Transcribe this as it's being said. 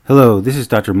Hello, this is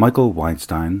Dr. Michael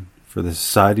Weinstein for the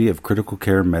Society of Critical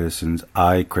Care Medicine's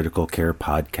iCritical Care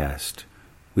podcast.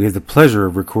 We have the pleasure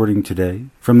of recording today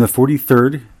from the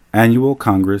 43rd Annual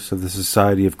Congress of the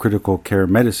Society of Critical Care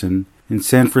Medicine in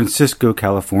San Francisco,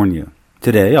 California.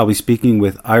 Today, I'll be speaking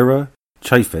with Ira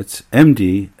Cheifetz,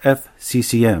 MD,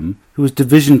 FCCM, who is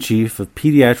Division Chief of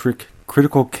Pediatric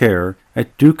Critical Care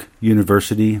at Duke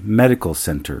University Medical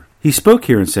Center. He spoke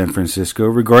here in San Francisco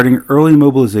regarding early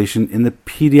mobilization in the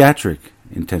pediatric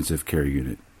intensive care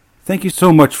unit. Thank you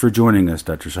so much for joining us,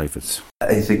 Dr. Cheifetz.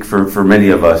 I think for many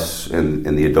of us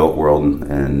in the adult world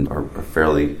and are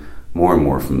fairly more and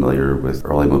more familiar with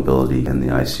early mobility in the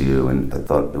ICU, and I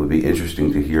thought it would be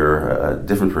interesting to hear a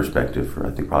different perspective,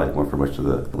 I think probably more for much of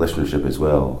the listenership as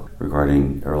well,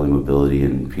 regarding early mobility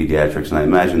in pediatrics. And I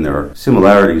imagine there are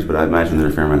similarities, but I imagine there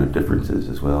are a fair amount of differences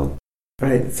as well.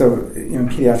 Right. So, in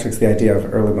pediatrics, the idea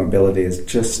of early mobility is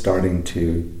just starting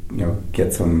to,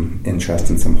 get some interest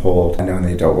and some hold. I know in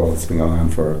the adult world it's been going on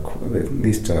for at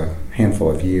least a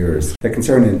handful of years. The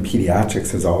concern in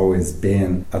pediatrics has always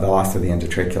been the loss of the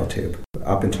endotracheal tube.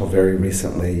 Up until very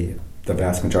recently, the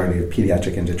vast majority of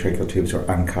pediatric endotracheal tubes are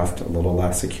uncuffed, a little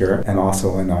less secure. And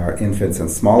also in our infants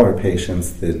and smaller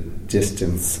patients, the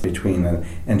distance between an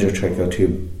endotracheal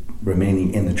tube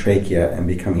remaining in the trachea and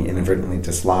becoming inadvertently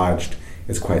dislodged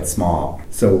is quite small.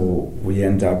 So we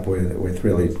end up with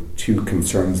really two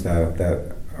concerns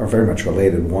that are very much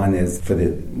related. One is for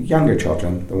the younger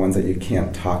children, the ones that you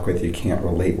can't talk with, you can't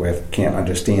relate with, can't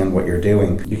understand what you're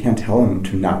doing. You can't tell them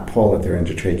to not pull at their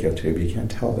endotracheal tube. You can't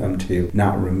tell them to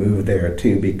not remove their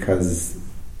tube because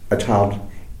a child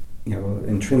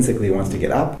intrinsically wants to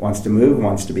get up, wants to move,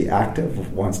 wants to be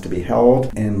active, wants to be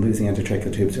held, and losing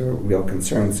endotracheal tubes are a real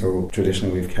concern. So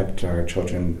traditionally we've kept our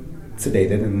children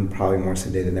sedated and probably more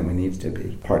sedated than we need to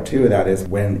be. Part two of that is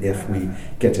if we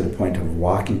get to the point of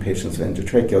walking patients with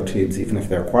endotracheal tubes, even if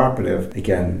they're cooperative,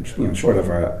 again, short of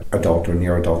our adult or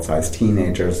near adult sized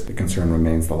teenagers, the concern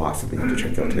remains the loss of the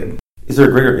endotracheal tube. Is there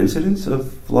a greater incidence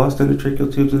of lost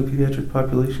endotracheal tubes in the pediatric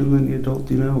population than the adult,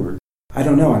 do you know? Or? I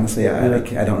don't know, honestly. I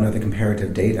don't know the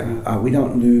comparative data. We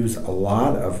don't lose a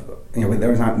lot of,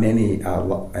 there's not many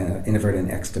inadvertent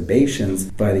extubations,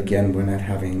 but again, we're not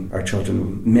having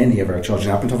many of our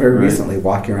children, up until very recently,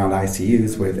 walking around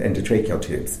ICUs with endotracheal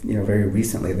tubes. Very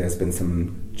recently there's been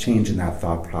some change in that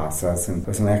thought process, and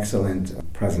there was an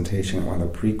excellent presentation at one of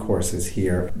the pre-courses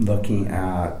here looking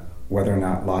at whether or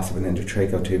not loss of an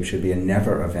endotracheal tube should be a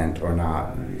never event or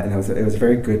not. And it was a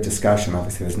very good discussion.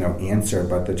 Obviously there's no answer,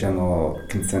 but the general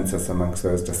consensus amongst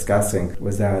those discussing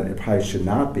was that it probably should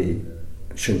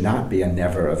not be a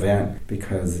never event,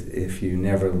 because if you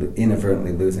never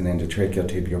inadvertently lose an endotracheal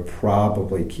tube, you're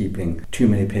probably keeping too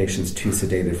many patients too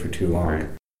sedated for too long. Right.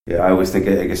 Yeah, I always think,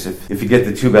 I guess if you get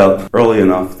the tube out early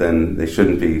enough, then they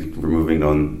shouldn't be removing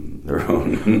on their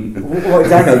own. Well,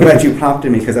 exactly. I'm glad you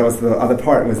prompted me, because that was the other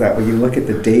part, was that when you look at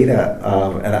the data,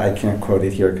 and I can't quote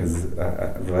it here,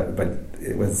 but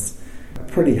it was a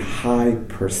pretty high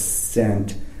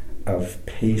percent of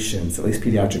patients, at least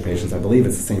pediatric patients, I believe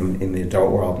it's the same in the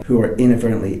adult world, who are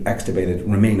inadvertently extubated,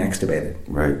 remain extubated.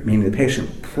 Right. Meaning the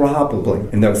patient probably,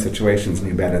 in those situations,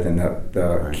 knew better than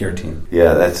the care team.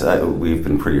 Yeah, we've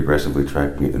been pretty aggressively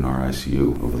tracking it in our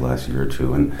ICU over the last year or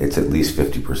two, and it's at least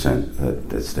 50%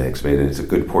 that stay extubated. It's a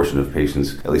good portion of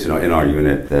patients, at least in our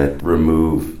unit, that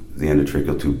remove the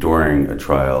endotracheal tube during a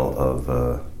trial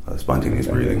of spontaneous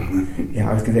breathing. Yeah,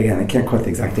 I was going to say, again, I can't quote the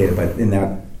exact data, but in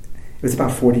that, it was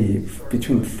about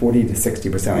between 40 to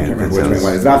 60%. I can't remember which one it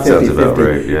was. About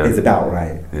 50-50 is about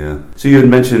right. Yeah. So you had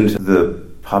mentioned the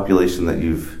population that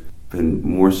you've been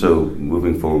more so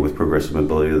moving forward with progressive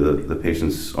mobility of the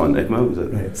patients on ECMO, is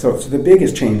that right? So the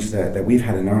biggest change that we've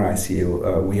had in our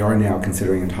ICU, we are now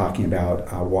considering and talking about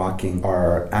walking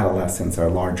our adolescents,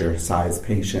 our larger size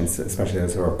patients, especially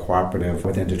those who are cooperative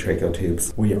with endotracheal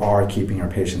tubes. We are keeping our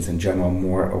patients in general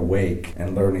more awake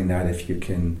and learning that if you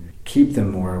can keep them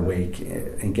more awake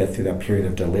and get through that period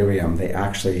of delirium, they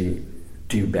actually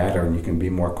do better and you can be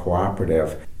more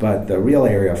cooperative. But the real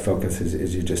area of focus,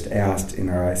 as you just asked, in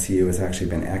our ICU has actually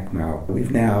been ECMO.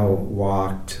 We've now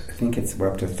walked, I think we're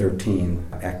up to 13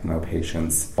 ECMO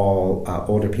patients, all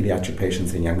older pediatric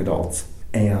patients and young adults.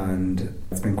 And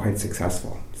it's been quite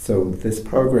successful. So this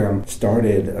program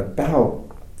started about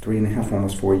 3.5,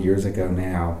 almost 4 years ago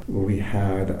now, where we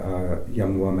had a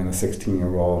young woman, a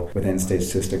 16-year-old with end-stage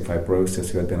cystic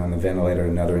fibrosis who had been on the ventilator at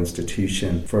another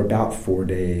institution for about 4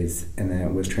 days, and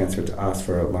then was transferred to us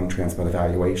for a lung transplant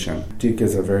evaluation. Duke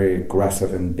is a very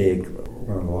aggressive and big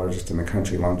one of the largest in the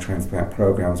country lung transplant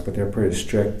programs, but they're pretty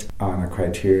strict on a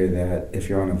criteria that if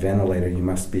you're on a ventilator, you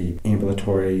must be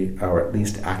ambulatory or at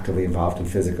least actively involved in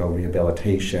physical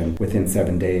rehabilitation within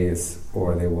 7 days,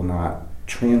 or they will not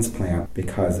transplant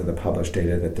because of the published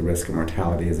data that the risk of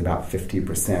mortality is about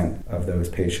 50% of those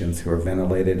patients who are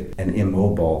ventilated and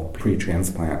immobile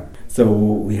pre-transplant. So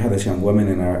we had this young woman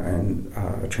in our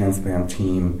transplant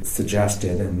team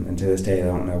suggested, and to this day I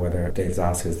don't know whether Dave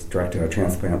Zoss, who's director of our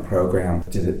transplant program,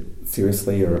 did it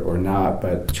seriously or not,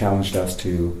 but challenged us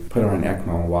to put her on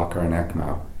ECMO and walk her on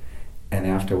ECMO. And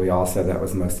after we all said that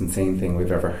was the most insane thing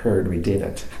we've ever heard, we did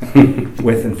it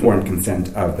with informed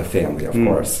consent of the family, of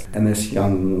course. And this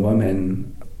young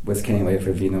woman was cannulated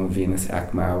for venous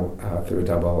ECMO through a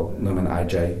double lumen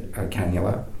IJ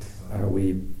cannula.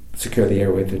 We secured the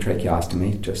airway through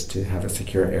tracheostomy just to have a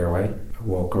secure airway.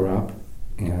 Woke her up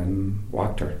and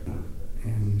walked her.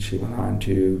 And she went on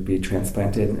to be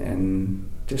transplanted and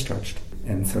discharged.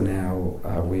 And so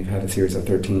now we've had a series of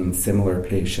 13 similar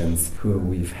patients who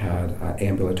we've had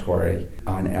ambulatory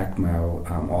on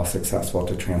ECMO, all successful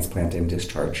to transplant and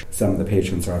discharge. Some of the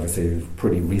patients are obviously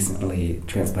pretty recently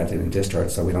transplanted and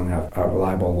discharged, so we don't have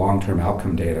reliable long-term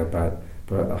outcome data, but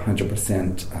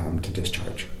 100% to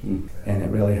discharge. And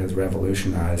it really has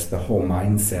revolutionized the whole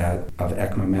mindset of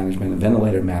ECMO management and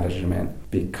ventilator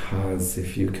management, because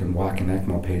if you can walk an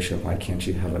ECMO patient, why can't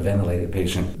you have a ventilated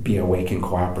patient be awake and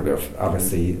cooperative,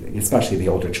 obviously, especially the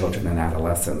older children and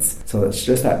adolescents. So it's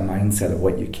just that mindset of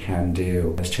what you can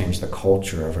do has changed the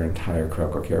culture of our entire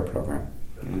critical care program.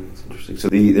 That's interesting. So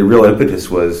the real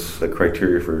impetus was the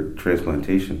criteria for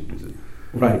transplantation, is it?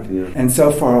 Right, yeah. And so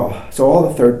far,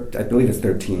 all the I believe it's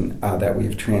 13 that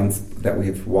we've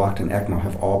walked in ECMO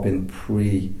have all been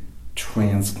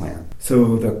pre-transplant.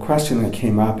 So the question that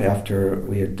came up after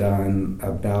we had done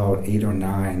about 8 or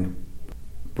 9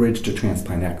 bridge to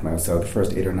transplant ECMO. So the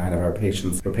first 8 or 9 of our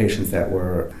patients were patients that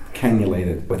were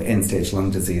cannulated with end-stage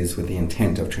lung disease with the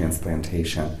intent of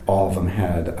transplantation. All of them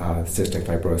had cystic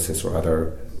fibrosis or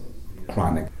other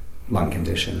chronic lung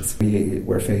conditions. We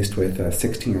were faced with a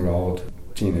 16-year-old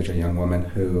teenager young woman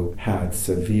who had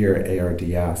severe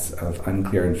ARDS of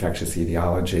unclear infectious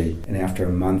etiology, and after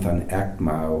a month on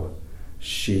ECMO,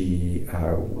 she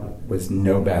was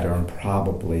no better and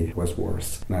probably was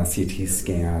worse. And on CT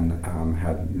scan,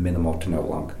 had minimal to no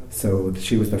lung. So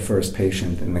she was the first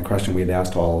patient, and the question we had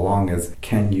asked all along is,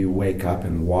 can you wake up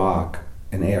and walk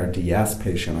an ARDS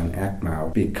patient on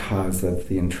ECMO because of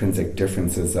the intrinsic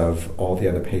differences of all the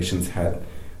other patients had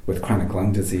with chronic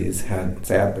lung disease, had,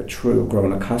 sad but true,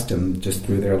 grown accustomed just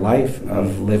through their life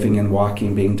of living and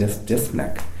walking, being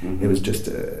dyspneic. It was just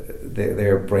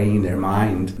their brain, their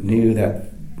mind knew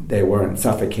that they weren't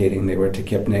suffocating, they were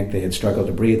tachypnic, they had struggled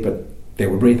to breathe, but they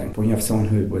were breathing. When you have someone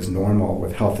who was normal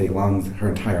with healthy lungs her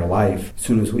entire life, as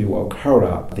soon as we woke her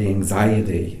up, the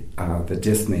anxiety, the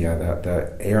dyspnea,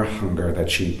 the air hunger that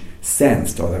she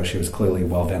sensed, although she was clearly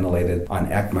well ventilated on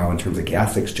ECMO in terms of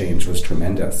gas exchange, was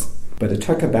tremendous. But it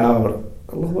took about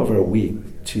a little over a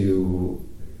week to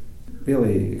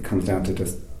really, it comes down to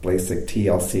just basic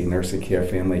TLC, nursing care,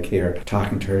 family care,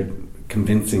 talking to her,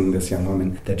 convincing this young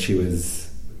woman that she was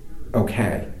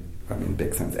okay. I mean,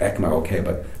 big sense, ECMO okay,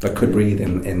 but could breathe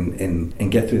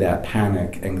and get through that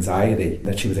panic, anxiety,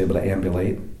 that she was able to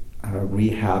ambulate,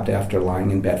 rehabbed after lying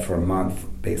in bed for a month,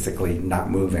 basically not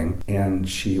moving. And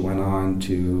she went on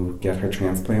to get her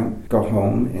transplant, go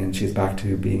home, and she's back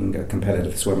to being a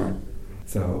competitive swimmer.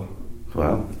 So,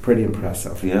 wow, pretty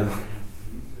impressive. Yeah.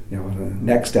 You know, the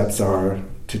next steps are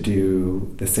to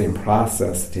do the same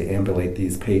process to ambulate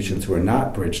these patients who are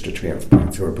not bridged to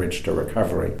transplants, who are bridged to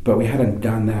recovery. But we hadn't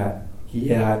done that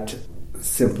yet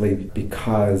simply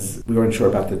because we weren't sure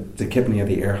about the tachypnea,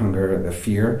 the air hunger, the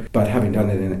fear. But having done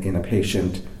it in a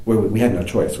patient, we had no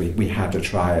choice. We had to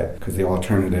try it because the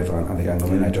alternative on the young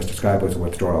woman I just described was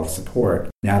withdrawal of support.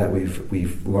 Now that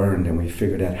we've learned and we've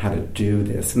figured out how to do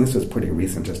this, and this was pretty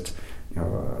recent, just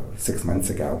 6 months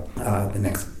ago, the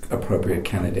next appropriate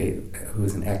candidate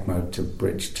who's an ECMO to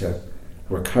bridge to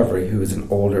recovery, who is an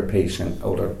older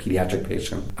pediatric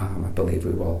patient, I believe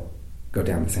we will go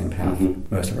down the same path.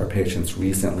 Most of our patients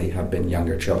recently have been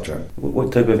younger children.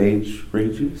 What type of age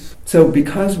ranges? So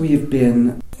because we've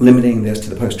been limiting this to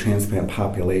the post-transplant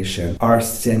population, our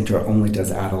center only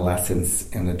does adolescents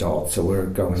and adults. So we're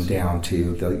going down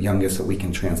to the youngest that we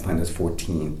can transplant is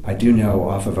 14. I do know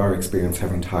off of our experience,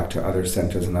 having talked to other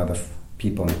centers and other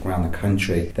people around the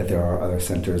country, that there are other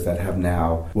centers that have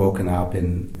now woken up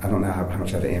and I don't know how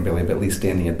much I've ambulated, but at least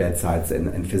standing at bedsides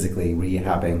and physically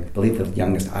rehabbing. I believe the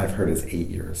youngest I've heard is 8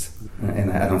 years.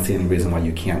 And I don't see any reason why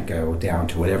you can't go down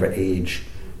to whatever age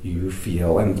you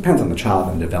feel, and it depends on the child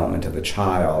and the development of the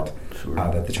child, Sure.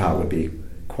 That the child would be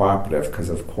cooperative, because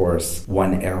of course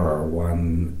one error,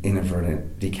 one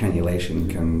inadvertent decannulation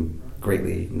can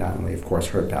greatly not only of course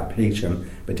hurt that patient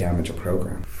but damage a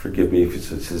program. Forgive me if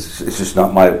it's just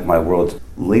not my world.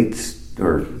 Late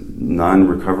or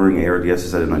non-recovering ARDS,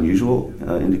 is that an unusual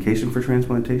indication for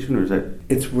transplantation, or is that?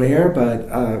 It's rare,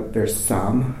 but there's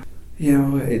some.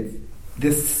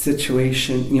 This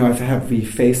situation, we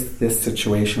faced this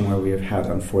situation where we have had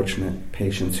unfortunate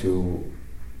patients who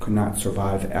could not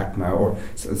survive ECMO, or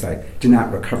did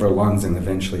not recover lungs and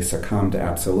eventually succumbed,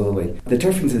 absolutely. The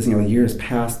difference is, years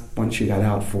past, once you got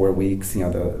out 4 weeks, the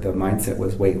mindset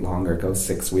was wait longer, go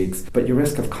 6 weeks. But your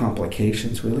risk of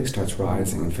complications really starts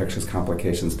rising, infectious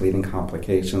complications, bleeding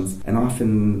complications, and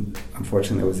often,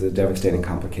 unfortunately, it was a devastating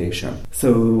complication.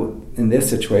 So in this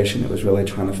situation, it was really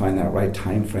trying to find that right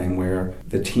time frame where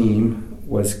the team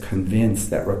was convinced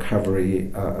that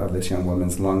recovery of this young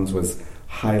woman's lungs was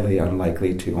highly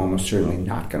unlikely to, almost certainly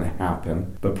not going to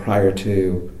happen, but prior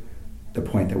to the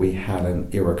point that we had an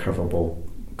irrecoverable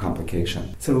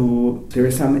complication. So there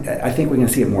is some, I think we're going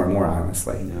to see it more and more,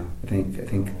 honestly. Yeah. I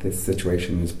think this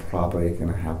situation is probably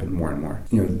going to happen more and more.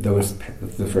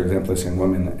 For example, this young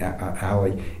woman,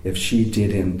 Allie, if she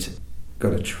didn't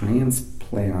go to transplant,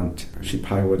 she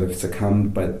probably would have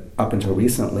succumbed, but up until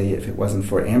recently, if it wasn't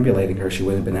for ambulating her, she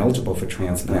wouldn't have been eligible for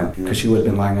transplant, because she would have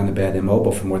been lying on the bed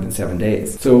immobile for more than 7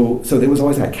 days. So there was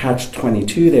always that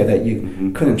catch-22 there that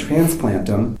you couldn't transplant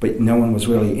them, but no one was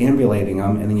really ambulating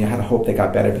them, and then you had to hope they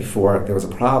got better before there was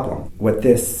a problem. What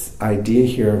this idea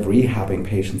here of rehabbing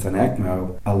patients on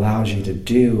ECMO allows you to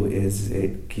do is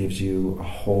it gives you a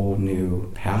whole new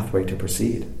pathway to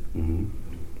proceed. Mm-hmm.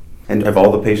 And have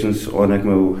all the patients on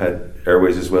ECMO had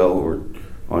airways as well, or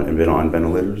been on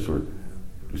ventilators, or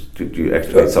do you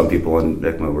extubate some people on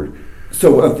ECMO?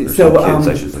 Kids,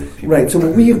 I should say. Right. So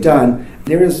what we have done,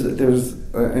 there's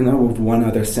I know of one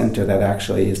other center that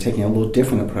actually is taking a little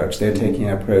different approach. They're taking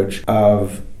an approach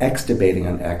of extubating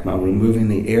on ECMO, removing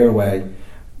the airway,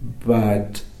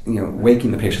 but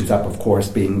waking the patients up, of course,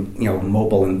 being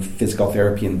mobile in physical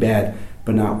therapy in bed,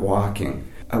 but not walking.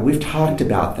 We've talked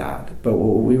about that, but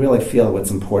what we really feel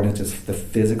what's important is the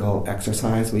physical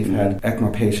exercise. We've had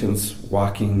ECMO patients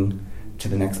walking to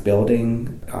the next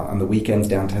building on the weekends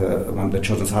down to the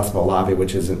Children's Hospital lobby,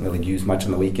 which isn't really used much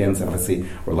on the weekends. Obviously,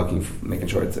 we're making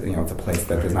sure it's it's a place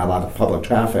that there's not a lot of public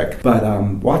traffic. But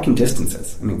walking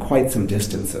distances, quite some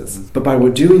distances. But by we're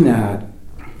doing that,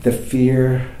 the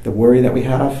fear, the worry that we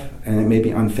have, and it may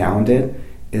be unfounded,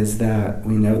 is that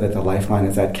we know that the lifeline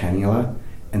is that cannula,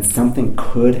 and something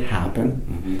could happen.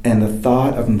 Mm-hmm. And the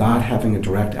thought of not having a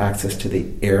direct access to the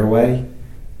airway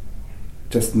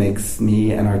just makes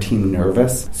me and our team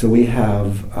nervous. So we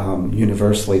have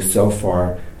universally so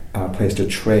far placed a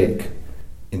trach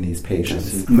in these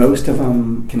patients. Most of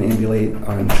them can ambulate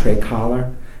on trach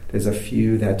collar. There's a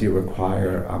few that do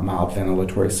require mild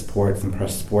ventilatory support, some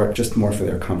pressure support, just more for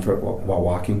their comfort while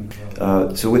walking.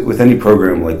 So with any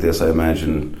program like this, I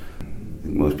imagine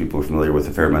most people are familiar with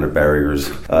a fair amount of barriers,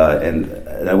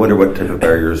 and I wonder what type of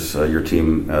barriers your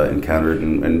team encountered,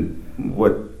 and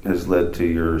what has led to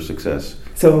your success.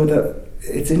 So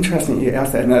it's interesting you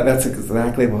asked that, and that's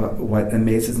exactly what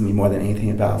amazes me more than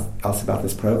anything else about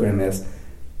this program is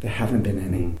there haven't been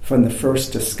any. From the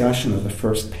first discussion of the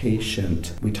first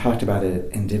patient, we talked about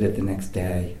it and did it the next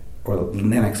day or the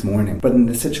next morning. But in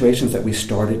the situations that we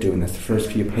started doing this, the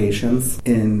first few patients,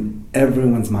 in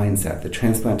everyone's mindset, the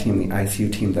transplant team, the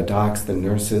ICU team, the docs, the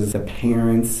nurses, the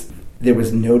parents, there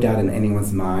was no doubt in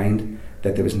anyone's mind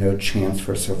that there was no chance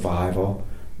for survival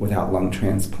without lung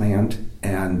transplant,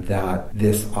 and that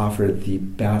this offered the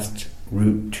best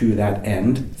route to that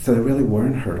end. So there really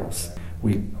weren't hurdles.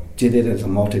 We did it as a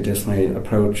multidisciplinary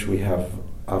approach. We have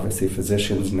obviously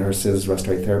physicians, nurses,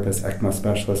 respiratory therapists, ECMO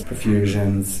specialists,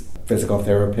 perfusions, physical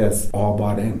therapists, all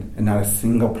bought in. And not a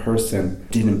single person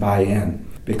didn't buy in.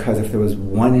 Because if there was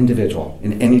one individual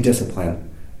in any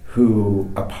discipline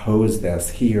who opposed this,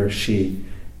 he or she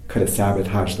could have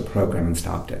sabotaged the program and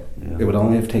stopped it. Yeah. It would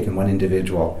only have taken one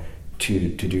individual to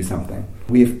do something.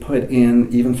 We've put in,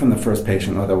 even from the first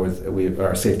patient, although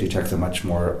our safety checks are much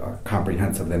more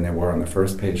comprehensive than they were on the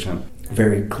first patient,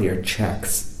 very clear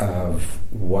checks of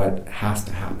what has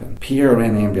to happen.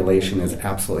 PRN ambulation is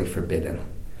absolutely forbidden.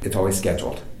 It's always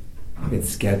scheduled. It's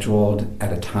scheduled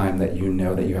at a time that you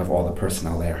know that you have all the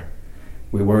personnel there.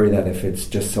 We worry that if it's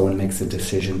just someone makes a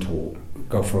decision to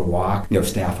go for a walk,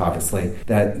 staff obviously,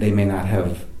 that they may not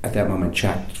have at that moment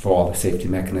checked for all the safety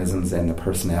mechanisms and the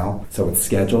personnel. So it's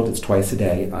scheduled, it's twice a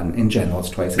day. In general, it's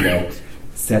twice a day.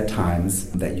 Set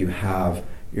times that you have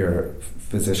your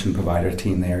physician provider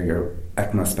team there, your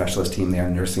ECMO specialist team there,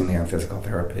 nursing there, and physical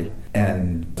therapy.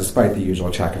 And despite the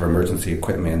usual check of emergency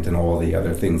equipment and all the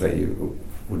other things that you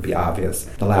would be obvious,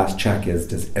 the last check is,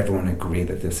 does everyone agree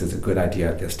that this is a good idea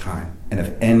at this time? And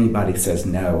if anybody says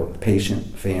no,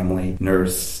 patient, family,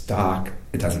 nurse, doc,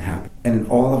 it doesn't happen. And in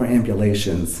all of our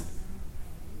ambulations,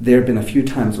 there have been a few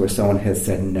times where someone has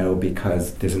said no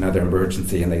because there's another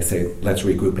emergency and they say, let's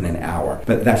regroup in an hour.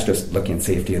 But that's just looking at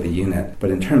safety of the unit.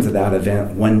 But in terms of that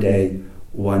event, one day,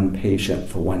 one patient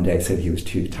for one day said he was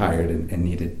too tired and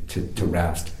needed to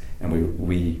rest. And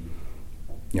we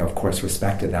of course,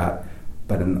 respected that.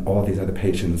 But in all these other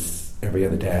patients, every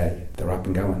other day, they're up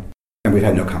and going. And we've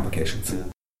had no complications. Yeah.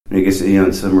 I guess,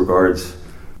 in some regards,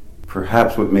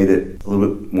 perhaps what made it a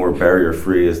little bit more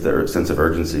barrier-free is their sense of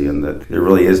urgency, and that there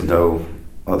really is no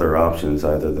other options,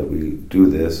 either that we do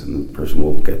this and the person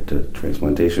will get to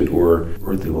transplantation or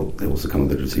they will succumb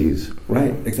to their disease.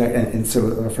 Right, exactly. And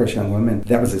so our first young woman,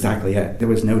 that was exactly it. There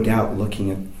was no doubt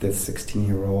looking at this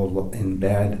 16-year-old in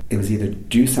bed. It was either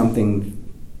do something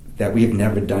that we've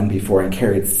never done before and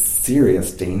carried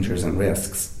serious dangers and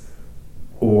risks,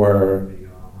 or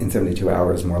in 72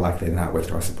 hours, more likely than not,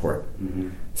 withdraw support. Mm-hmm.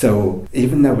 So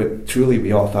even though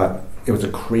we all thought it was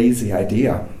a crazy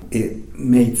idea, it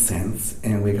made sense,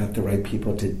 and we got the right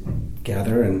people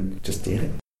together and just did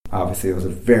it. Obviously, it was a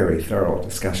very thorough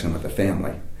discussion with the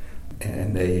family,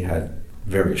 and they had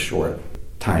very short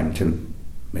time to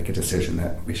make a decision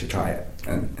that we should try it.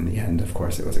 And in the end, of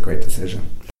course, it was a great decision.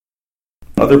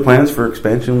 Other plans for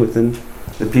expansion within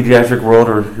the pediatric world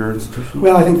or your institution?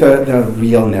 Well, I think the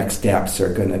real next steps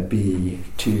are going to be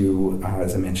to,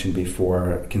 as I mentioned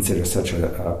before, consider such an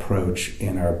approach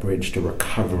in our bridge to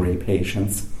recovery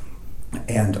patients.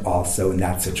 And also in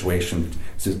that situation,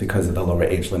 just because of the lower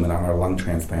age limit on our lung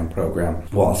transplant program,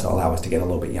 will also allow us to get a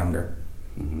little bit younger.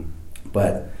 Mm-hmm.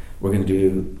 But we're going to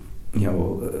do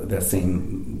the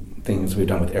same things we've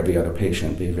done with every other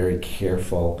patient, be very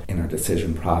careful in our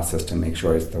decision process to make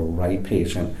sure it's the right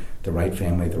patient, the right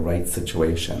family, the right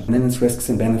situation. And then it's risks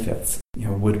and benefits.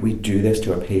 Would we do this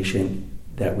to a patient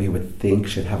that we would think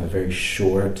should have a very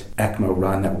short ECMO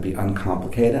run that would be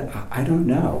uncomplicated? I don't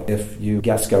know. If you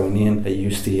guess going in that you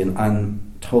see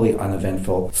an totally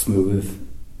uneventful, smooth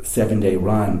 7-day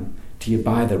run, do you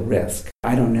buy the risk?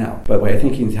 I don't know. But what I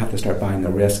think you have to start buying the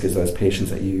risk is those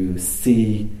patients that you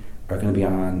see are going to be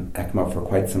on ECMO for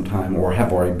quite some time or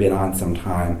have already been on some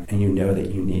time, and you know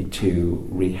that you need to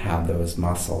rehab those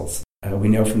muscles. We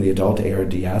know from the adult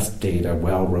ARDS data,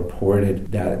 well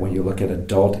reported, that when you look at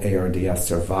adult ARDS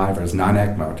survivors,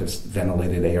 non-ECMO, just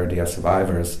ventilated ARDS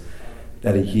survivors,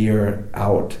 that a year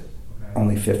out,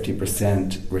 only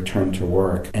 50% return to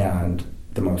work, and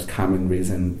the most common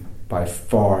reason by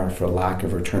far for lack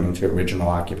of returning to original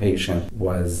occupation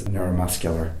was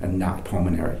neuromuscular and not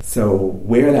pulmonary. So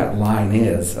where that line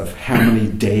is of how many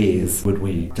days would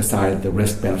we decide the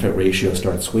risk-benefit ratio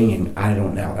starts swinging, I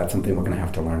don't know. That's something we're going to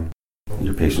have to learn.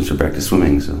 Your patients are back to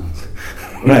swimming, so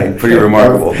right. Pretty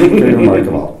remarkable. Pretty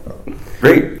remarkable.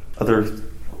 Great. Other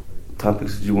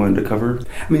topics that you wanted to cover?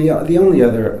 I mean, the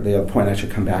other point I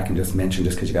should come back and just mention,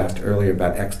 just because you asked earlier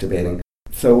about extubating.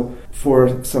 So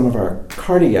for some of our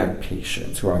cardiac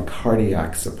patients who are on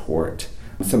cardiac support,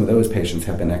 some of those patients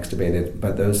have been extubated,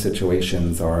 but those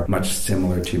situations are much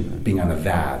similar to being on a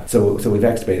VAD. So we've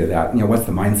extubated that. What's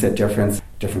the mindset difference?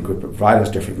 Different group of providers,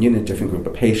 different unit, different group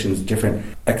of patients, different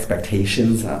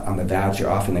expectations. On the VADs, you're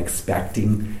often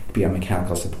expecting to be on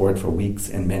mechanical support for weeks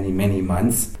and many, many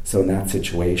months. So in that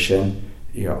situation,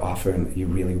 you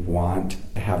really want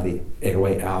to have the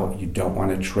airway out. You don't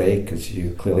want to trach, because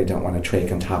you clearly don't want to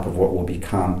trach on top of what will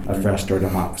become a fresh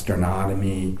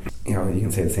sternotomy. You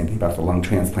can say the same thing about the lung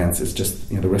transplants. It's just,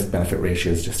 the risk-benefit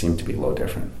ratios just seem to be a little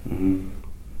different. Mm-hmm.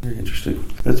 Very interesting.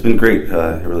 That's been great.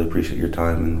 I really appreciate your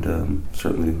time and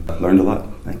certainly learned a lot.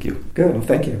 Thank you. Good. Well,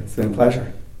 thank you. It's been a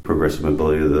pleasure. Progressive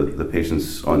mobility of the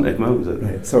patients on ECMO? Is that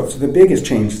right? So the biggest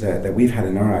change that we've had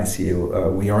in our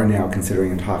ICU, we are now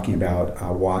considering and talking about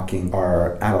walking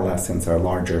our adolescents, our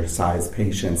larger size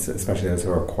patients, especially those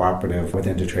who are cooperative with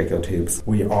endotracheal tubes.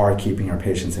 We are keeping our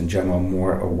patients in general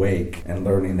more awake and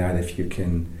learning that if you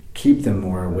can keep them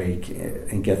more awake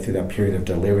and get through that period of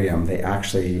delirium, they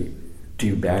actually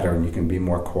do better and you can be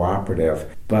more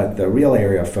cooperative. But the real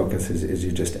area of focus, as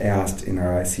you just asked, in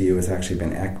our ICU has actually been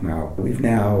ECMO. We've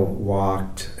now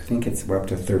walked, I think we're up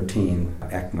to 13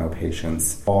 ECMO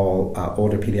patients, all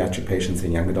older pediatric patients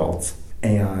and young adults,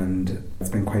 and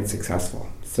it's been quite successful.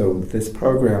 So this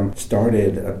program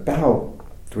started about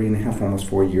 3.5, almost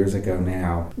 4 years ago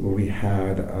now, where we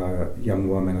had a young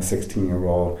woman, a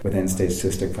 16-year-old, with end-stage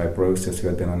cystic fibrosis who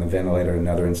had been on a ventilator at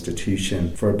another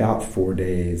institution for about 4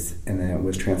 days, and then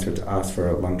was transferred to us for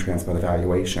a lung transplant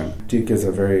evaluation. Duke is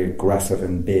a very aggressive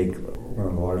and big, one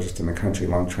of the largest in the country,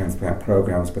 lung transplant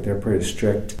programs, but they're pretty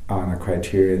strict on a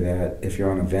criteria that if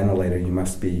you're on a ventilator, you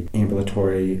must be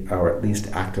ambulatory or at least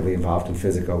actively involved in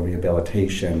physical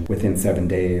rehabilitation within 7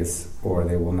 days, or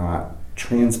they will not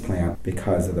transplant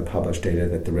because of the published data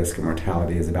that the risk of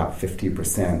mortality is about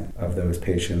 50% of those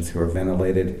patients who are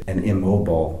ventilated and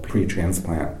immobile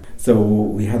pre-transplant. So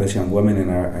we had this young woman in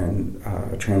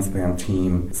our transplant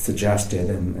team suggested,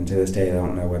 and to this day I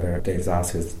don't know whether Dave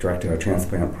Zoss, who's directed our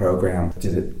transplant program,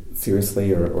 did it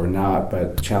seriously or not,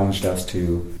 but challenged us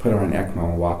to put her on ECMO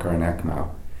and walk her on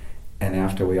ECMO. And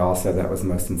after we all said that was the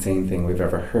most insane thing we've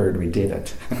ever heard, we did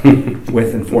it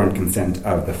with informed consent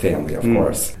of the family, of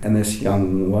course. And this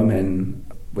young woman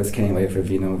was cannulated for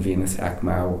venous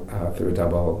ECMO through a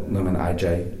double lumen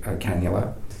IJ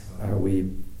cannula.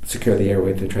 We secured the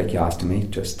airway through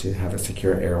tracheostomy just to have a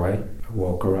secure airway.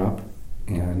 Woke her up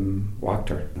and walked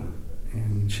her.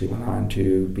 And she went on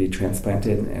to be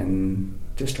transplanted and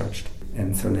discharged.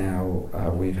 And so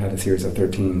now we've had a series of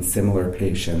 13 similar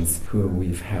patients who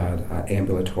we've had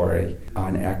ambulatory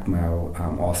on ECMO,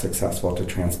 all successful to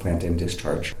transplant and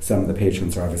discharge. Some of the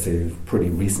patients are obviously pretty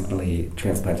recently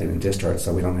transplanted and discharged,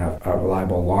 so we don't have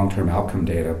reliable long-term outcome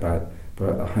data, but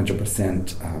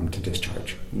 100% to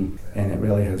discharge. And it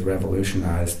really has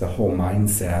revolutionized the whole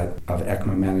mindset of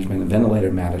ECMO management and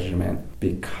ventilator management,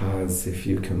 because if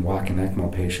you can walk an ECMO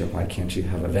patient, why can't you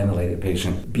have a ventilated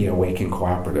patient be awake and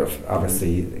cooperative?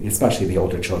 Obviously, especially the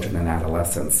older children and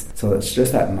adolescents. So it's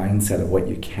just that mindset of what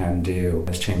you can do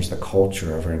has changed the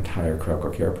culture of our entire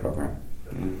critical care program.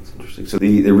 That's interesting. So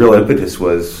the real impetus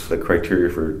was the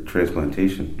criteria for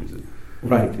transplantation, is it?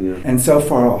 Right, yeah. And so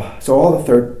far, all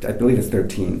the I believe it's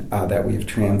 13 that we've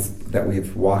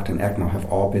walked in ECMO have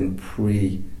all been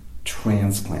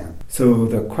pre-transplant. So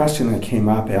the question that came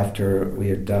up after we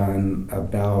had done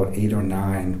about 8 or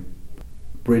 9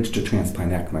 bridge to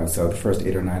transplant ECMO, so the first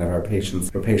 8 or 9 of our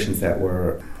patients were patients that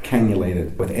were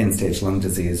cannulated with end-stage lung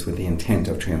disease with the intent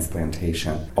of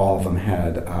transplantation. All of them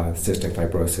had cystic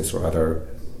fibrosis or other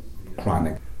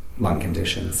chronic lung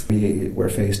conditions. We were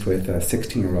faced with a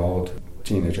 16-year-old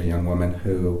teenager young woman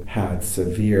who had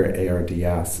severe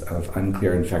ARDS of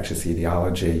unclear infectious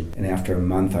etiology, and after a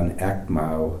month on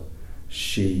ECMO,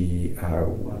 she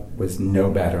was no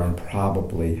better and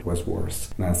probably was worse.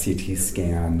 And on CT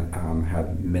scan,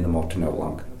 had minimal to no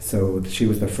lung. So she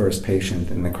was the first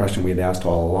patient, and the question we had asked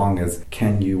all along is,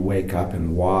 can you wake up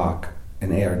and walk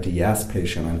an ARDS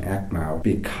patient on ECMO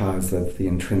because of the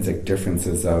intrinsic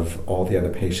differences of all the other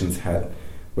patients had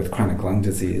with chronic lung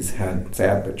disease, had,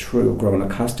 sad but true, grown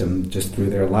accustomed just through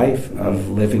their life of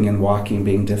living and walking,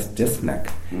 being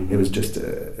dyspneic. It was just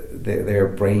their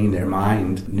brain, their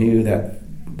mind knew that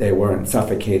they weren't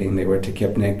suffocating, they were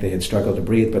tachypnic, they had struggled to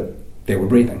breathe, but they were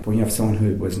breathing. When you have someone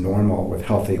who was normal with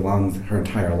healthy lungs her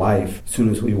entire life, as soon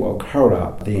as we woke her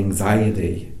up, the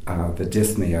anxiety, the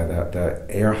dyspnea, the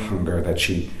air hunger that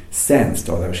she sensed,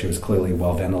 although she was clearly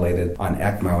well ventilated on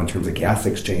ECMO in terms of gas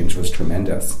exchange, was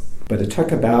tremendous. But it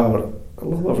took about a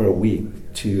little over a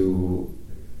week to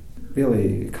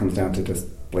really, it comes down to just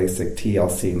basic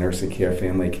TLC, nursing care,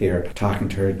 family care, talking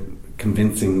to her,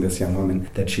 convincing this young woman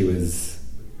that she was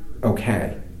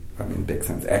okay. I mean, big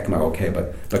sense, ECMO okay,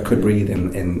 but could breathe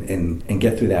and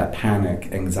get through that panic,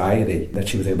 anxiety, that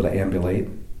she was able to ambulate,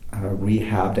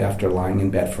 rehabbed after lying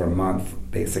in bed for a month,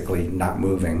 basically not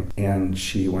moving. And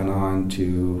she went on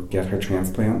to get her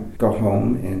transplant, go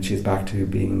home, and she's back to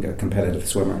being a competitive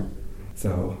swimmer.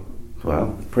 So,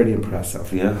 wow, pretty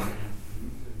impressive. Yeah.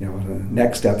 You know, the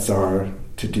next steps are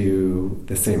to do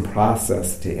the same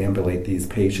process to ambulate these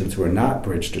patients who are not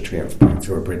bridged to transplants,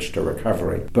 who are bridged to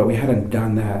recovery. But we hadn't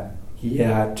done that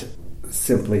yet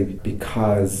simply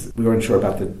because we weren't sure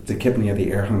about the tachypnea,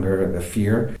 the air hunger, the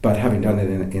fear. But having done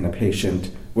it in a patient,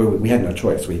 we had no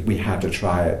choice. We had to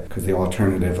try it because the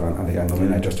alternative on the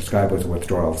line I just described was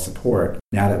withdrawal of support.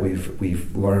 Now that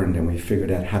we've learned and we've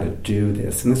figured out how to do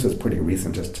this, and this was pretty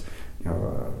recent, just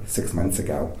 6 months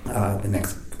ago, the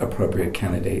next appropriate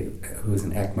candidate who's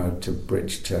an ECMO to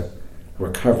bridge to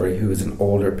recovery, who is an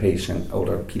older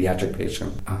pediatric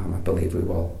patient, I believe we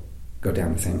will go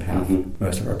down the same path.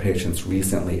 Most of our patients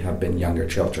recently have been younger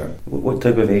children. What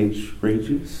type of age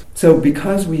ranges? So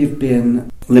because we've been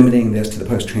limiting this to the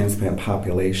post-transplant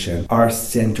population, our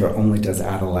center only does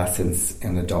adolescents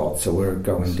and adults. So we're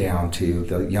going down to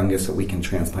the youngest that we can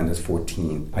transplant is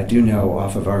 14. I do know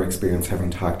off of our experience,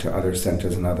 having talked to other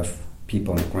centers and other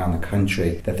people around the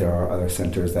country that there are other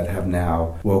centers that have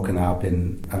now woken up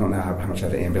and I don't know how much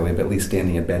I've ambulated, but at least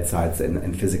standing at bedsides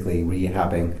and physically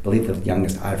rehabbing. I believe the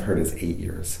youngest I've heard is 8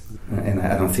 years. And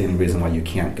I don't see any reason why you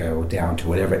can't go down to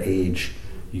whatever age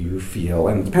you feel,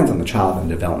 and it depends on the child and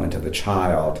the development of the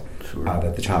child, sure.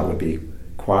 That the child would be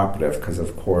cooperative, because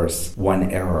of course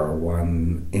one error,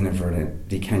 one inadvertent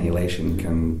decannulation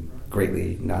can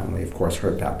greatly not only of course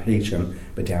hurt that patient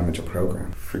but damage a program.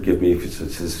 Forgive me if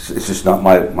it's just not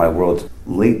my world.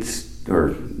 Late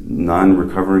or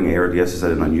non-recovering ARDS, is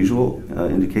that an unusual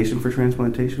indication for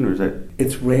transplantation, or is that?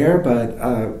 It's rare,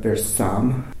 but there's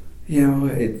some.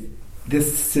 This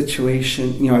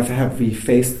situation, we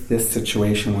faced this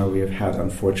situation where we have had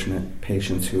unfortunate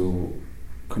patients who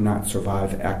could not survive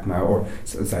ECMO, or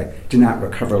did not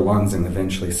recover lungs and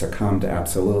eventually succumbed,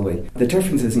 absolutely. The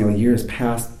difference is, years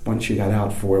past, once you got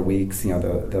out 4 weeks, the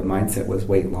mindset was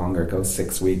wait longer, go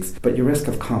 6 weeks. But your risk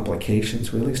of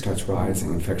complications really starts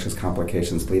rising, infectious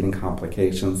complications, bleeding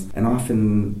complications, and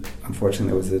often,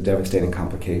 unfortunately, it was a devastating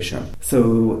complication.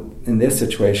 So in this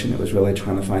situation, it was really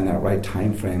trying to find that right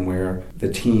time frame where the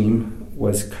team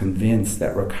was convinced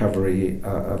that recovery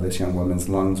of this young woman's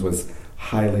lungs was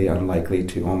highly unlikely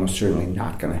to, almost certainly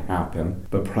not going to happen,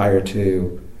 but prior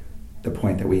to the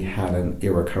point that we had an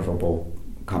irrecoverable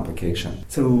complication.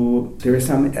 So there is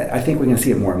some, I think we're going to see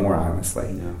it more and more, honestly.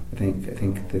 Yeah. I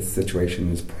think this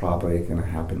situation is probably going to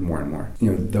happen more and more.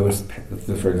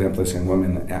 For example, this young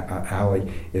woman,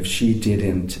 Allie, if she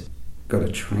didn't go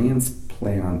to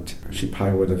transplant, she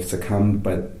probably would have succumbed,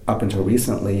 but up until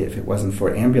recently, if it wasn't for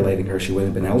ambulating her, she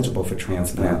wouldn't have been eligible for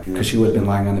transplant because she would have been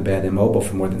lying on the bed immobile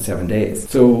for more than 7 days.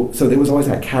 So there was always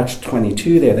that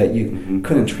catch-22 there that you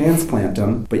couldn't transplant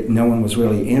them, but no one was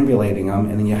really ambulating them,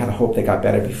 and then you had to hope they got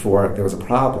better before there was a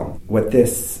problem. What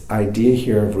this idea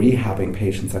here of rehabbing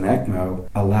patients on ECMO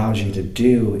allows you to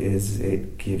do is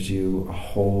it gives you a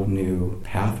whole new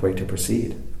pathway to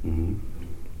proceed. Mm-hmm.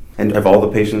 And have all the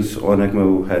patients on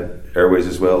ECMO had airways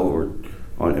as well, or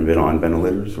been on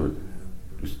ventilators, or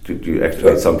do you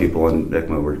extubate some people on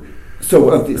ECMO?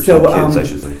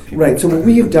 Right. So what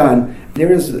we have done,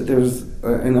 there's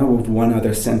I know of one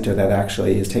other center that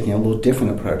actually is taking a little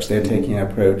different approach. They're taking an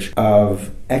approach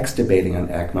of extubating on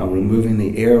ECMO, removing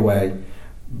the airway,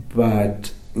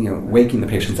 but waking the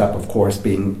patients up, of course,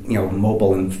 being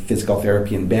mobile in physical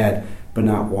therapy in bed, but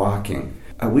not walking.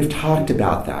 We've talked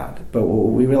about that, but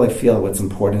what we really feel what's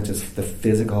important is the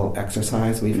physical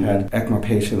exercise. We've had ECMO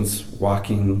patients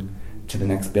walking to the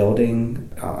next building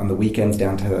on the weekends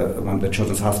down to the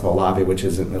Children's Hospital lobby, which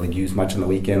isn't really used much on the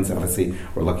weekends. Obviously,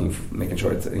 we're making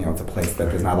sure it's it's a place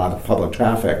that there's not a lot of public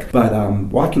traffic. But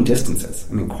walking distances,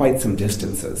 quite some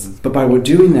distances. But by we're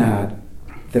doing that,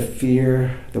 the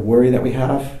fear, the worry that we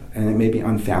have, and it may be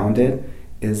unfounded,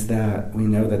 is that we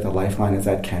know that the lifeline is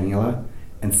that cannula,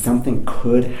 and something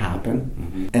could happen.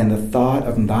 Mm-hmm. And the thought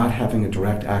of not having a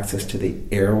direct access to the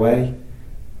airway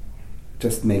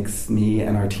just makes me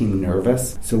and our team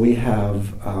nervous. So we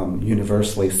have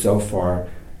universally so far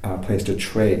placed a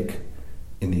trach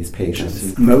in these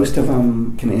patients. Most of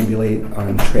them can ambulate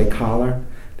on trach collar.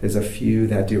 There's a few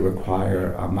that do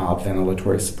require mild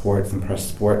ventilatory support, some pressure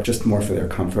support, just more for their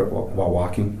comfort while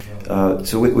walking.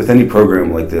 So with any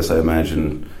program like this, I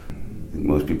imagine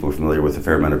most people are familiar with a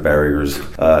fair amount of barriers,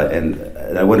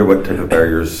 and I wonder what type of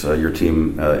barriers your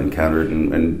team encountered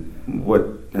and what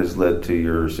has led to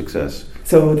your success.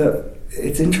 So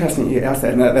it's interesting you asked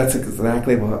that, and that's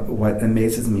exactly what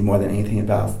amazes me more than anything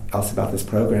else about this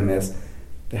program is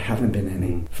there haven't been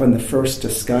any. From the first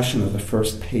discussion of the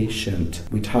first patient,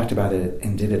 we talked about it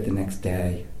and did it the next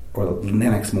day or the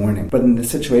next morning. But in the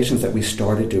situations that we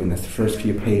started doing this, the first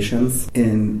few patients,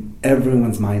 in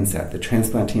everyone's mindset, the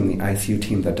transplant team, the ICU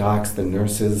team, the docs, the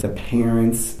nurses, the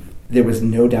parents, there was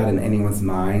no doubt in anyone's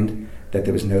mind that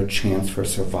there was no chance for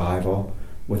survival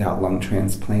without lung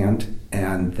transplant,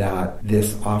 and that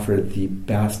this offered the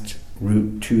best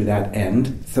route to that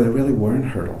end. So there really weren't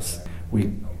hurdles.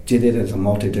 We did it as a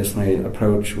multidisciplinary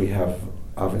approach. We have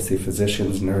obviously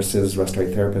physicians, nurses,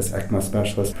 respiratory therapists, ECMO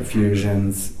specialists,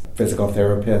 perfusions, physical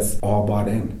therapists, all bought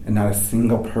in. And not a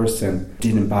single person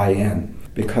didn't buy in.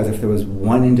 Because if there was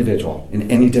one individual in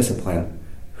any discipline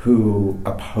who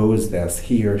opposed this,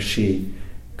 he or she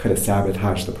could have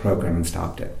sabotaged the program and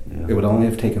stopped it. Yeah. It would only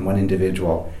have taken one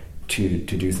individual to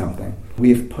do something.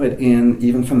 We've put in,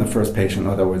 even from the first patient,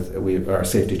 although our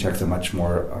safety checks are much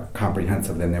more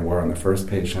comprehensive than they were on the first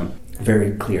patient,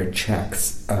 very clear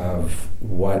checks of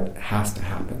what has to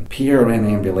happen. PRN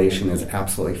ambulation is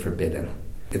absolutely forbidden.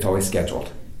 It's always scheduled.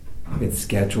 It's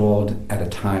scheduled at a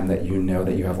time that you know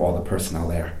that you have all the personnel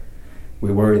there.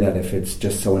 We worry that if it's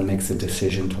just someone makes a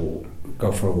decision to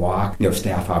go for a walk,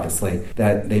 staff obviously,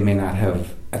 that they may not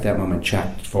have at that moment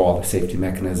checked for all the safety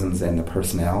mechanisms and the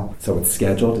personnel. So it's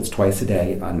scheduled, it's twice a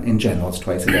day. In general, it's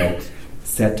twice a day.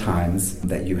 Set times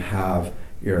that you have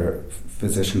your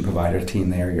physician provider team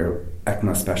there, your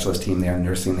ECMO specialist team there,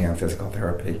 nursing there, and physical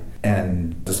therapy.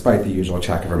 And despite the usual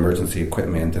check of emergency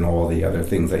equipment and all the other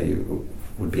things that you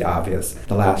would be obvious,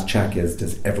 the last check is,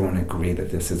 does everyone agree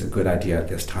that this is a good idea at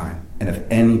this time? And if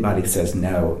anybody says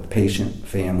no, patient,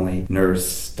 family,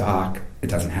 nurse, doc, it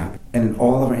doesn't happen. And in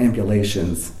all of our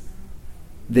ambulations,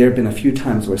 there have been a few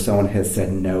times where someone has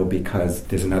said no because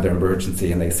there's another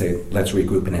emergency and they say, let's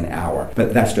regroup in an hour.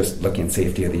 But that's just looking at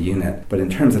safety of the unit. But in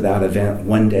terms of that event,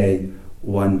 one day,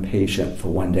 one patient for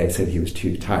one day said he was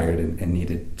too tired and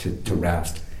needed to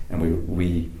rest. And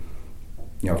we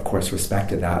of course,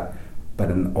 respected that. But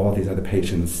in all these other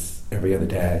patients, every other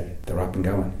day, they're up and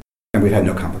going. And we've had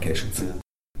no complications. Yeah.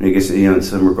 I guess, in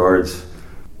some regards,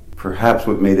 perhaps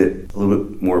what made it a little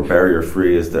bit more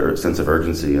barrier-free is their sense of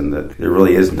urgency, and that there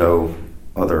really is no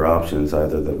other options,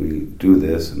 either that we do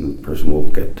this and the person will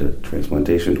get to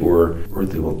transplantation or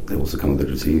they will succumb to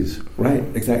their disease. Right,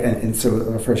 exactly. And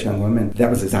so our first young woman, that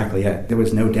was exactly it. There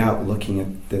was no doubt looking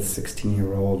at this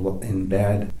 16-year-old in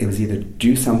bed. It was either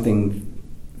do something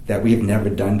that we've never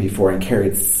done before and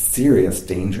carried serious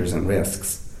dangers and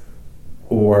risks,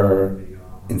 or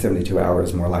in 72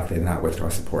 hours, more likely than not, withdraw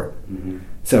support. Mm-hmm.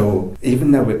 So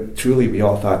even though we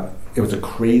all thought it was a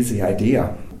crazy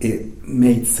idea, it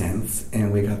made sense,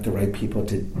 and we got the right people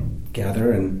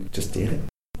together and just did it.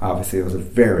 Obviously, it was a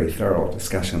very thorough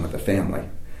discussion with the family,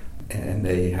 and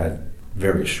they had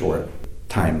very short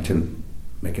time to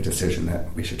make a decision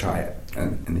that we should try it.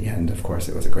 And in the end, of course,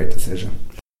 it was a great decision.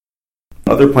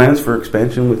 Other plans for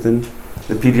expansion within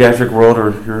the pediatric world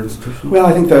or your institution? Well,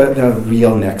 I think the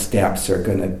real next steps are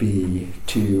going to be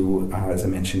to, as I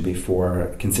mentioned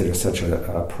before, consider such an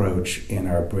approach in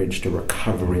our bridge to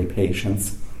recovery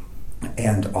patients.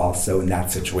 And also in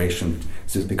that situation,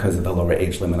 just because of the lower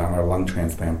age limit on our lung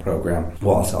transplant program,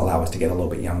 will also allow us to get a little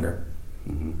bit younger.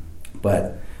 Mm-hmm.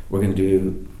 But we're going to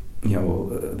do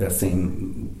the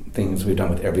same things we've done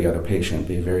with every other patient,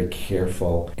 be very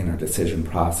careful in our decision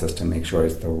process to make sure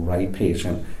it's the right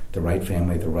patient, the right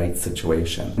family, the right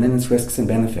situation. And then it's risks and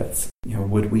benefits.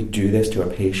 Would we do this to a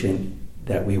patient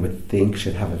that we would think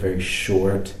should have a very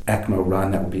short ECMO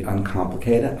run that would be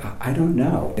uncomplicated? I don't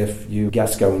know. If you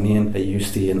guess going in that you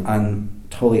see an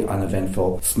totally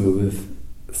uneventful, smooth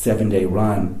 7-day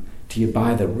run, do you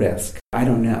buy the risk? I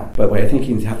don't know. But what I think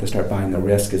you have to start buying the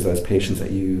risk is those patients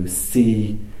that you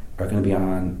see are going to be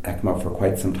on ECMO for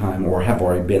quite some time or have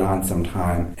already been on some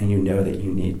time, and you know that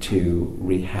you need to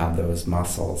rehab those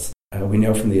muscles. We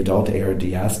know from the adult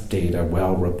ARDS data,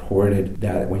 well reported,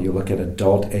 that when you look at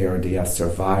adult ARDS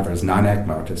survivors,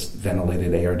 non-ECMO, just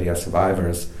ventilated ARDS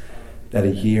survivors, that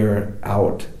a year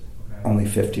out, only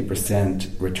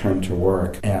 50% return to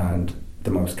work, and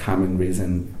the most common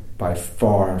reason by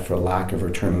far for lack of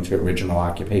returning to original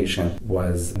occupation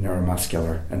was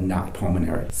neuromuscular and not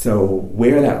pulmonary. So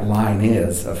where that line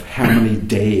is of how many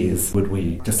days would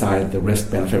we decide the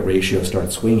risk-benefit ratio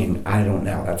starts swinging, I don't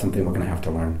know. That's something we're going to have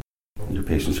to learn. Your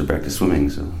patients are back to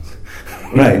swimming, so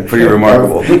right. Pretty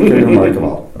remarkable. Pretty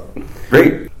remarkable.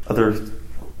 Great. Other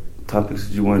topics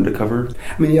that you wanted to cover?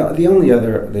 I mean, the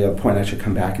other point I should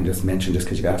come back and just mention, just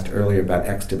because you asked earlier about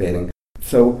extubating.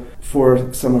 So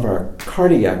for some of our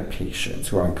cardiac patients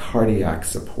who are on cardiac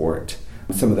support,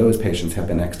 some of those patients have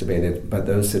been extubated, but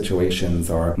those situations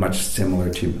are much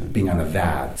similar to being on a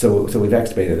VAD. So we've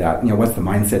extubated that. What's the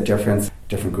mindset difference?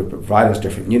 Different group of providers,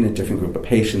 different unit, different group of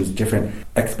patients, different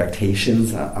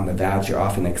expectations. On the VADs, you're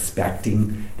often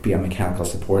expecting to be on mechanical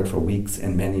support for weeks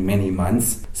and many, many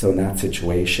months. So in that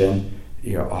situation,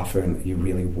 you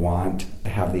really want to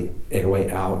have the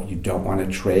airway out. You don't want to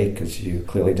trach, because you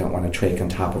clearly don't want to trach on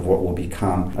top of what will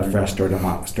become a fresh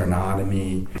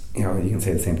sternotomy. You can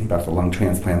say the same thing about the lung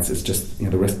transplants. It's just,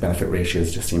 the risk-benefit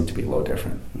ratios just seem to be a little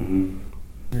different. Mm-hmm.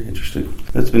 Very interesting.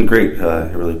 That's been great.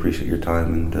 I really appreciate your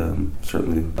time and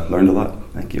certainly learned a lot.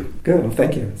 Thank you. Good. Well,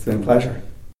 thank you. It's been a pleasure.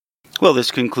 Well,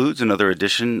 this concludes another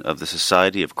edition of the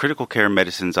Society of Critical Care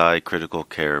Medicine's iCritical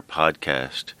Care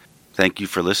podcast. Thank you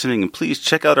for listening, and please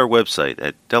check out our website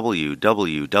at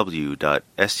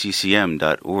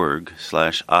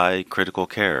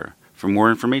www.sccm.org/iCriticalCare for more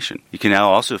information. You can now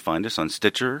also find us on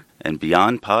Stitcher and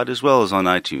Beyond Pod, as well as on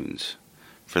iTunes.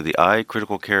 For the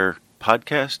iCritical Care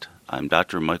podcast, I'm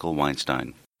Dr. Michael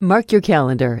Weinstein. Mark your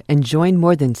calendar and join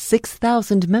more than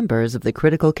 6,000 members of the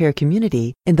critical care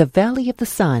community in the Valley of the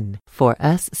Sun for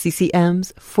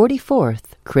SCCM's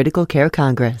 44th Critical Care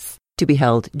Congress. to be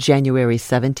held January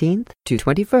 17th to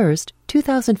 21st,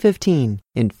 2015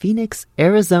 in Phoenix,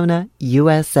 Arizona,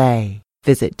 USA.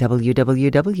 Visit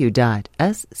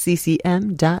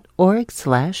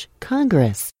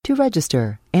www.sccm.org/Congress to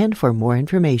register and for more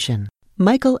information.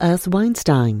 Michael S.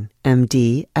 Weinstein,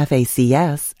 MD,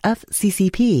 FACS,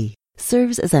 FCCP,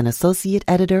 serves as an associate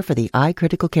editor for the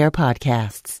iCritical Care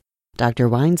podcasts. Dr.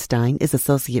 Weinstein is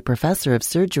Associate Professor of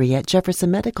Surgery at Jefferson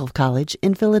Medical College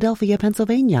in Philadelphia,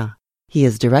 Pennsylvania. He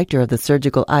is Director of the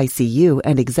Surgical ICU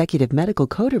and Executive Medical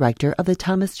Co-Director of the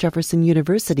Thomas Jefferson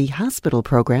University Hospital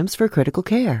Programs for Critical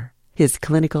Care. His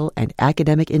clinical and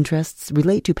academic interests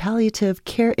relate to palliative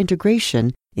care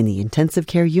integration in the intensive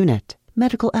care unit,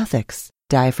 medical ethics,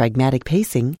 diaphragmatic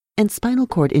pacing, and spinal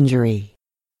cord injury.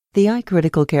 The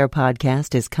iCritical Care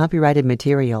podcast is copyrighted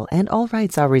material and all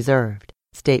rights are reserved.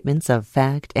 Statements of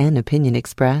fact and opinion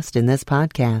expressed in this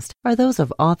podcast are those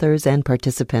of authors and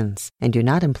participants and do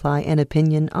not imply an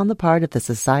opinion on the part of the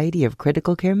Society of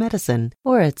Critical Care Medicine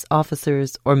or its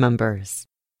officers or members.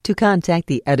 To contact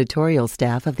the editorial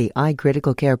staff of the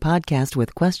iCritical Care podcast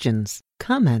with questions,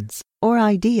 comments, or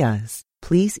ideas,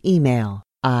 please email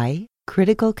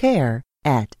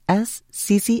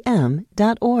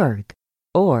icriticalcare@sccm.org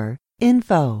or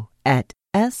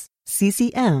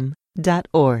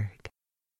info@sccm.org.